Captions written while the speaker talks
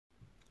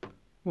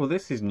Well,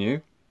 this is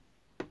new.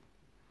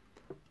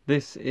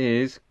 This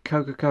is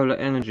Coca Cola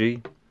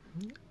Energy.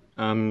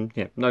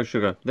 Yeah, no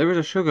sugar. There is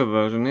a sugar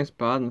version of this,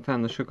 but I hadn't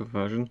found the sugar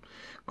version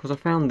because I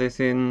found this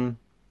in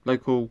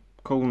local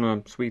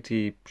corner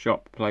sweetie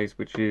shop place,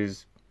 which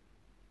is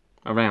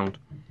around.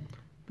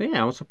 But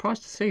yeah, I was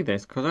surprised to see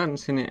this because I hadn't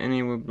seen it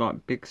anywhere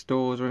like big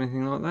stores or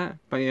anything like that.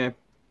 But yeah,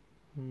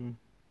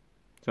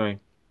 sorry,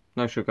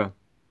 no sugar.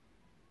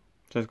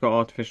 So it's got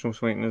artificial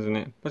sweeteners in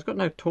it, but it's got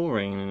no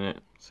taurine in it.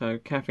 So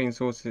caffeine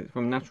sources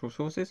from natural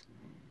sources.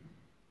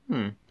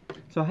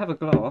 So I have a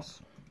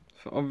glass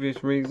for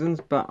obvious reasons,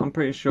 but I'm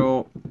pretty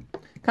sure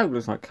Coke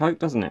looks like Coke,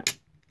 doesn't it?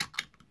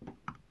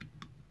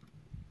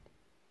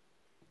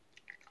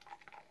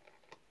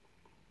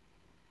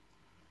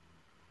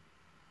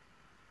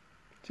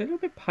 Is it a little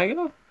bit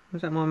paler? Or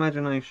is that my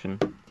imagination?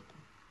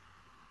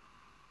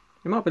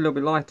 It might be a little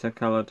bit lighter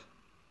coloured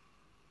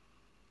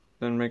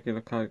than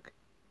regular Coke.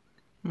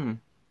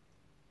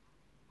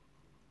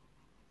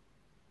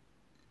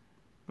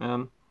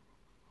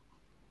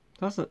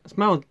 It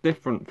smells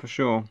different for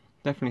sure.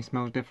 Definitely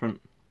smells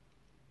different.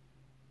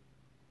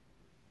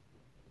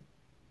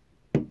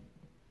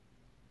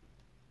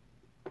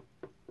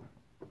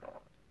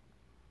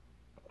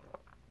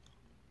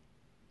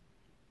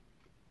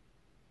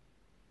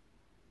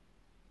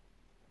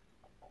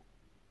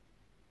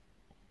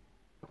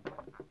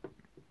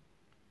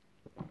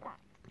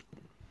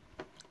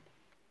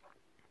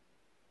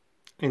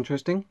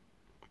 Interesting.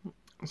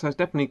 So it's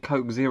definitely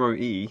Coke Zero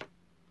E.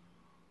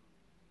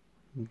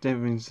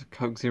 Definitely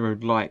Coke Zero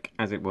like,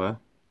 as it were.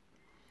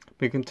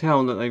 But you can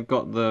tell that they've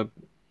got the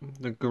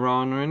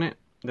guarana in it.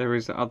 There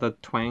is other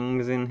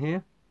twangs in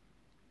here.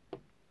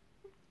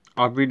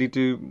 I really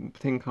do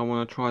think I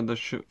want to try the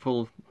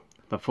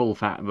full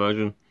fat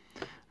version,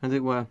 as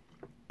it were.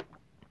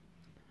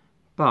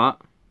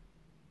 But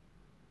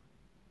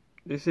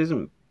this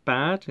isn't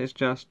bad. It's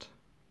just,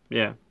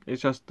 yeah,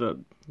 it's just the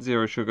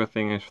zero sugar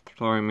thing is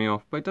throwing me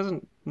off. But it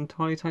doesn't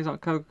entirely taste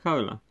like Coca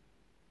Cola,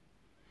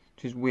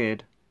 which is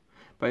weird.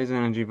 But it's an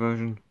energy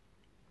version.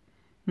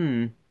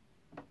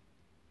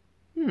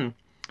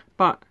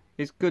 But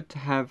it's good to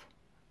have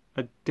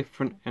a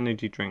different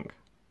energy drink,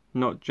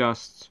 not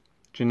just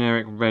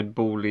generic Red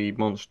Bull-y,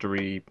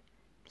 monster-y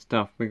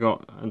stuff. We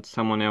got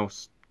someone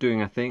else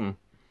doing a thing,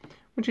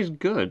 which is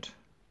good,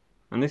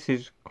 and this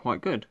is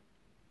quite good.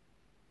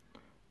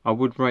 I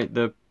would rate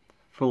the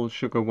full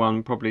sugar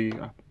one probably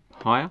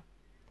higher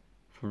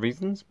for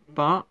reasons,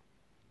 but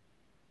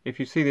if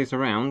you see this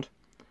around,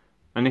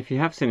 and if you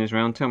have seen this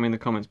around, tell me in the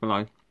comments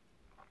below,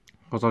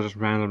 because I just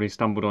randomly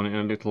stumbled on it in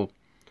a little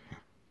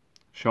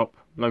shop,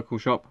 local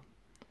shop.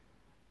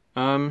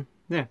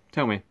 Yeah,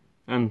 tell me.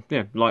 And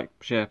yeah, like,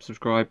 share,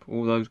 subscribe,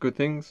 all those good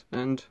things.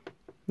 And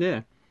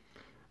yeah,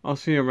 I'll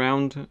see you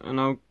around and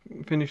I'll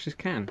finish this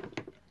can.